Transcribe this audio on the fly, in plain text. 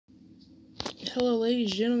Hello,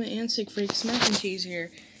 ladies, gentlemen, and sick freaks. Mac and Cheese here,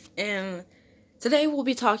 and today we'll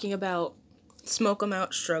be talking about Smoke 'em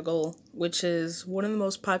Out Struggle, which is one of the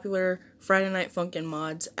most popular Friday Night Funkin'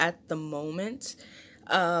 mods at the moment.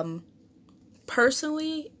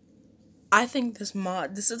 Personally, I think this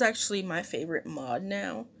is actually my favorite mod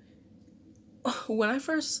now. When I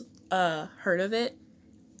first heard of it,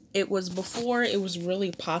 it was before it was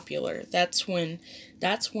really popular. That's when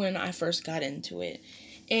I first got into it,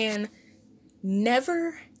 and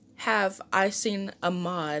never have I seen a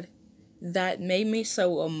mod that made me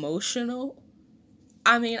so emotional.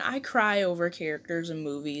 I mean, I cry over characters in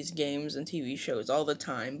movies, games, and TV shows all the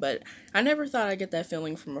time, but I never thought I'd get that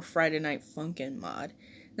feeling from a Friday Night Funkin' mod.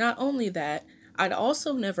 Not only that, I'd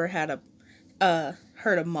also never had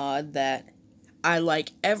heard a mod that I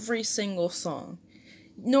like every single song.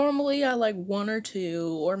 Normally, I like one or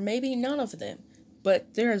two, or maybe none of them.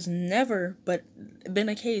 But there has never been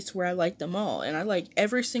a case where I like them all, and I like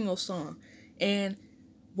every single song. And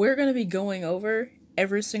we're going to be going over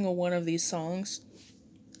every single one of these songs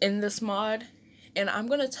in this mod, and I'm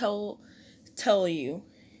going to tell you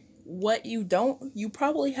what you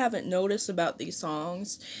probably haven't noticed about these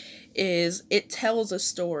songs is it tells a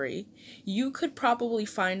story. You could probably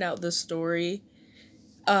find out the story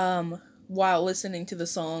while listening to the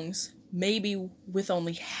songs, maybe with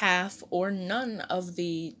only half or none of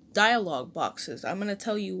the dialogue boxes. I'm going to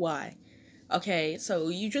tell you why. Okay, so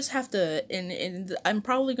you just have to, and I'm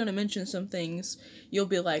probably going to mention some things you'll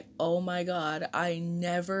be like, oh my god, I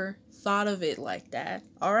never thought of it like that.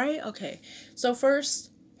 Alright, okay. So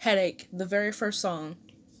first, Headache, the very first song.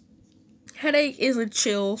 Headache is a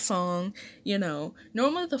chill song,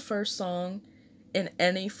 Normally the first song in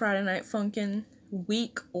any Friday Night Funkin'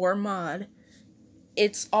 week or mod,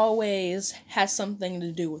 it's always has something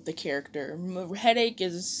to do with the character. Headache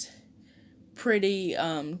is pretty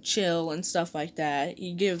chill and stuff like that.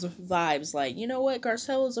 He gives vibes like, you know what,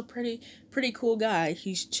 Garcella's a pretty cool guy.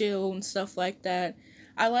 He's chill and stuff like that.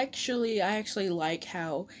 I actually like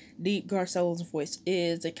how deep Garcella's voice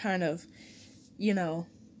is. It kind of,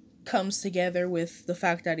 comes together with the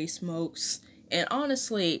fact that he smokes. And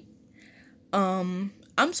honestly, I'm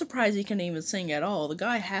surprised he can even sing at all. The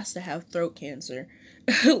guy has to have throat cancer.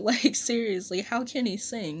 Like, seriously, how can he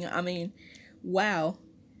sing? I mean, wow.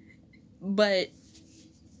 But,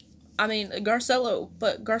 I mean, Garcello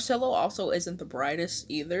also isn't the brightest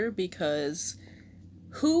either, because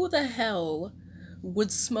who the hell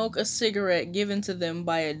would smoke a cigarette given to them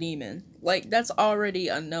by a demon? Like, that's already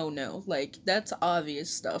a no-no. Like, that's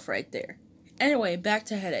obvious stuff right there. Anyway, back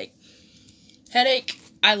to Headache. Headache,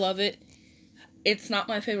 I love it. It's not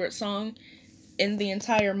my favorite song in the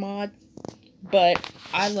entire mod, but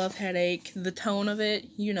I love Headache. The tone of it,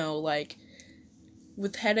 like,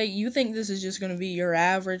 with Headache, you think this is just gonna be your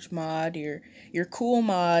average mod, your cool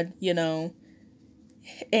mod,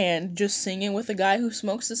 and just singing with a guy who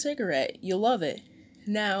smokes a cigarette. You love it.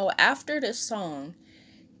 Now, after this song,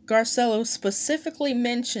 Garcello specifically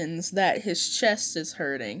mentions that his chest is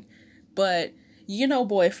hurting, but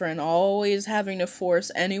boyfriend always having to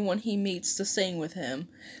force anyone he meets to sing with him.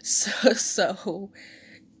 So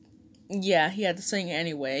yeah, he had to sing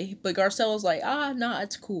anyway. But Garcello's like, nah,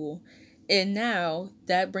 it's cool. And now,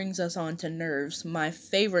 that brings us on to Nerves, my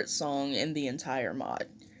favorite song in the entire mod.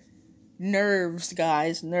 Nerves,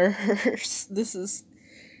 guys, Nerves. This is...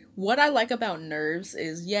 What I like about Nerves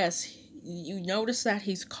is, yes, you notice that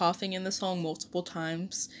he's coughing in the song multiple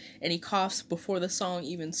times, and he coughs before the song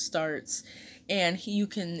even starts. And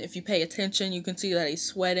if you pay attention, you can see that he's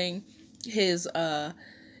sweating. His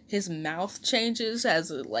mouth changes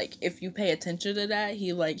if you pay attention to that,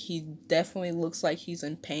 he definitely looks like he's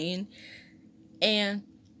in pain. And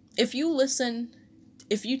if you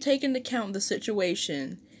take into account the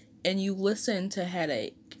situation and you listen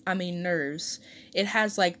to Nerves, it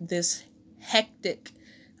has like this hectic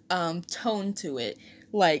tone to it,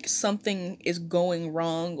 like something is going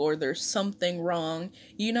wrong or there's something wrong.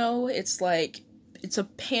 It's a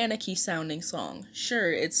panicky sounding song.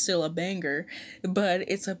 Sure, it's still a banger, but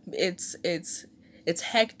it's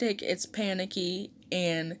hectic, it's panicky,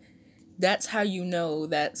 and that's how you know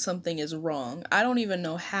that something is wrong. I don't even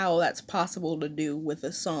know how that's possible to do with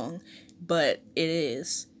a song, but it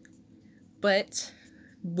is. But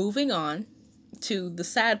moving on to the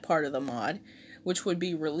sad part of the mod, which would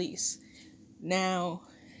be release. Now,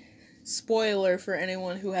 spoiler for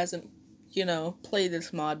anyone who hasn't played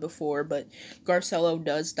this mod before, but Garcello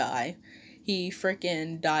does die. He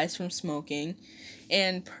frickin' dies from smoking.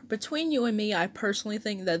 And between you and me, I personally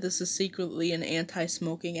think that this is secretly an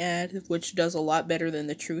anti-smoking ad, which does a lot better than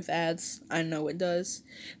the truth ads. I know it does.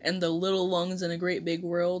 And the Little Lungs in a Great Big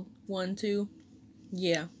World one, too.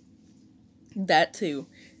 Yeah, that too.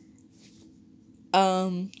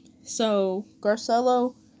 So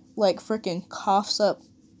Garcello, like, freaking coughs up.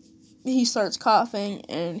 He starts coughing,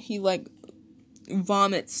 and he, like,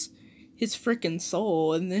 vomits his freaking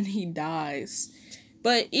soul, and then he dies.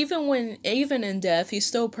 But even in death, he's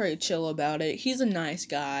still pretty chill about it. He's a nice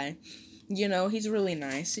guy. You know, he's really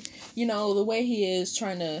nice. You know, the way he is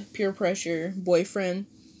trying to peer pressure boyfriend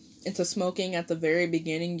into smoking at the very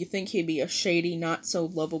beginning, you think he'd be a shady, not so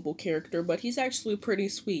lovable character, but he's actually pretty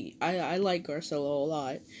sweet. I like Garcello a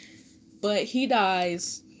lot. But he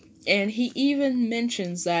dies, and he even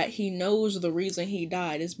mentions that he knows the reason he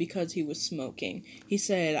died is because he was smoking. He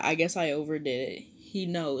said, "I guess I overdid it." He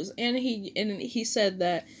knows, and he said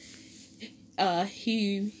that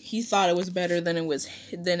he thought it was better than it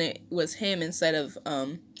was him instead of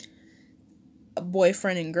a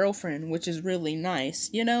boyfriend and girlfriend, which is really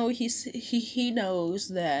nice. You know, he knows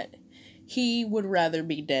that he would rather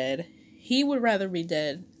be dead. He would rather be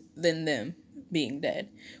dead than them being dead,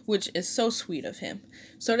 which is so sweet of him.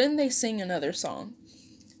 So then they sing another song.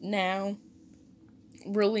 Now,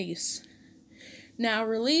 Release. Now,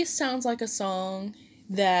 Release sounds like a song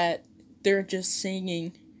that they're just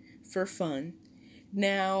singing for fun.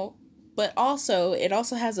 Now, but also, it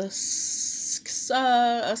also has a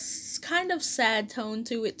kind of sad tone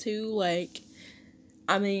to it too. Like,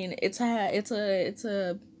 I mean, it's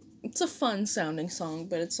a fun sounding song,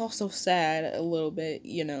 but it's also sad a little bit,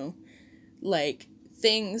 you know. Like,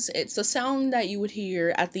 it's a sound that you would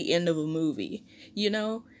hear at the end of a movie, you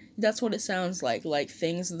know? That's what it sounds like. Like,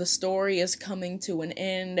 the story is coming to an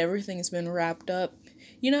end, everything's been wrapped up.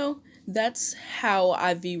 You know, that's how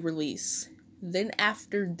I view Release. Then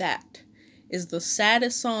after that is the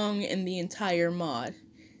saddest song in the entire mod,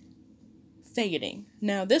 Fading.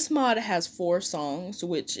 Now, this mod has 4 songs,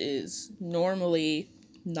 which is normally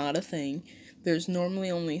not a thing. There's normally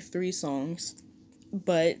only 3 songs.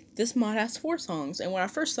 But this mod has 4 songs. And when I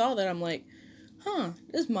first saw that, I'm like,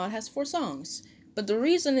 this mod has 4 songs. But the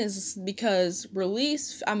reason is because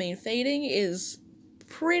Fading is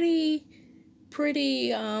pretty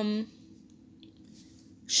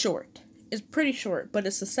short. It's pretty short, but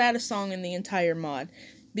it's the saddest song in the entire mod.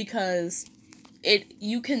 Because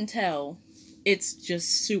you can tell it's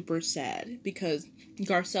just super sad. Because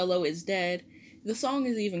Garcello is dead. The song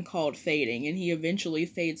is even called Fading, and he eventually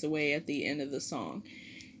fades away at the end of the song.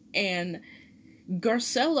 And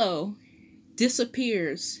Garcello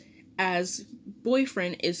disappears as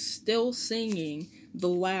boyfriend is still singing the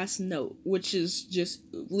last note, which is just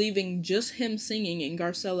leaving just him singing and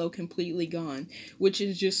Garcello completely gone, which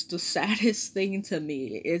is just the saddest thing to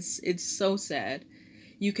me. It's so sad.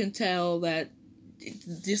 You can tell that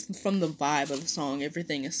just from the vibe of the song,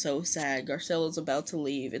 everything is so sad. Garcello's about to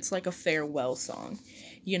leave. It's like a farewell song,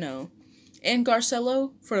 you know. And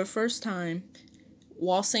Garcello, for the first time,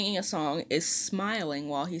 while singing a song, is smiling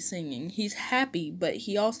while he's singing. He's happy, but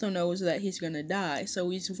he also knows that he's gonna die, so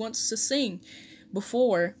he wants to sing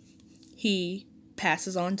before he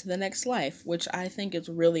passes on to the next life, which I think is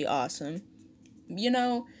really awesome. You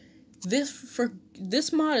know,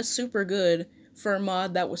 this mod is super good for a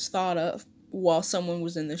mod that was thought of while someone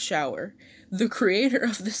was in the shower. The creator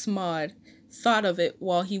of this mod thought of it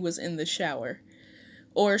while he was in the shower.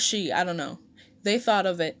 Or she, I don't know. They thought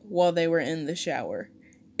of it while they were in the shower.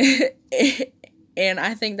 And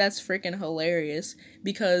I think that's freaking hilarious,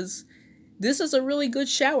 because this is a really good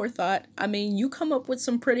shower thought. I mean, you come up with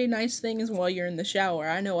some pretty nice things while you're in the shower.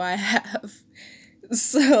 I know I have.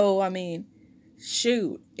 So, I mean,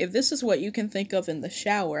 shoot, if this is what you can think of in the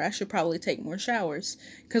shower, I should probably take more showers,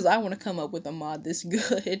 because I want to come up with a mod this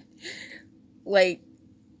good. Like,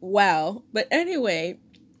 wow. But anyway,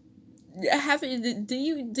 do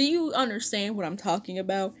you understand what I'm talking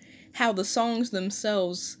about? How the songs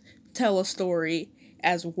themselves tell a story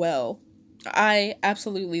as well. I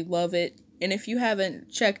absolutely love it, and if you haven't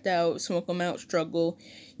checked out Smoke 'Em Out Struggle,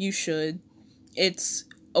 you should. It's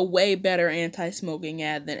a way better anti-smoking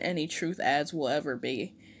ad than any truth ads will ever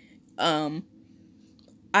be. I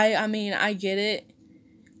mean, I get it.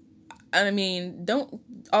 I mean, don't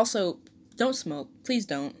smoke. Please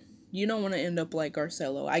don't. You don't want to end up like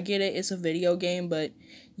Garcello. I get it, it's a video game, but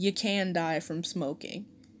you can die from smoking.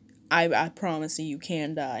 I promise you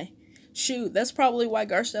can die. Shoot, that's probably why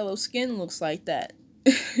Garcello's skin looks like that.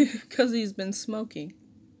 Because he's been smoking.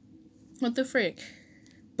 What the frick?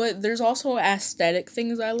 But there's also aesthetic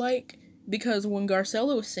things I like, because when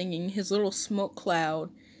Garcello is singing, his little smoke cloud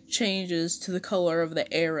changes to the color of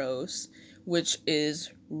the arrows, which is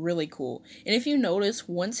really cool. And if you notice,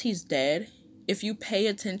 once he's dead, if you pay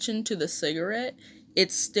attention to the cigarette,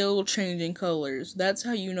 it's still changing colors. That's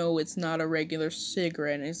how you know it's not a regular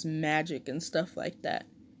cigarette and it's magic and stuff like that.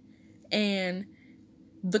 And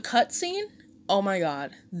the cutscene, oh my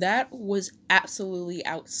god, that was absolutely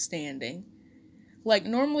outstanding. Like,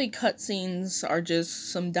 normally cutscenes are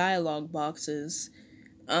just some dialogue boxes,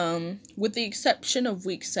 with the exception of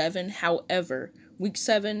Week 7. However, Week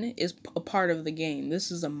 7 is a part of the game.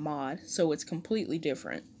 This is a mod, so it's completely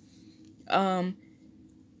different. I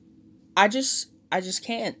just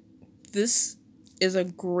can't. This is a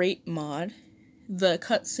great mod. The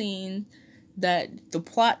cutscene, the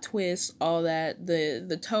plot twist, all that,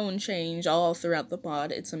 the tone change all throughout the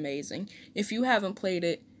mod, it's amazing. If you haven't played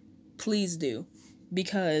it, please do,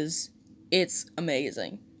 because it's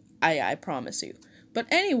amazing. I promise you. But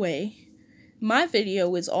anyway, my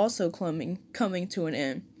video is also coming to an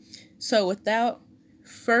end. So without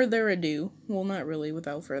further ado, well, not really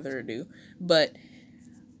without further ado, but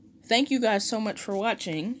thank you guys so much for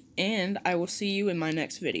watching, and I will see you in my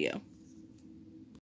next video.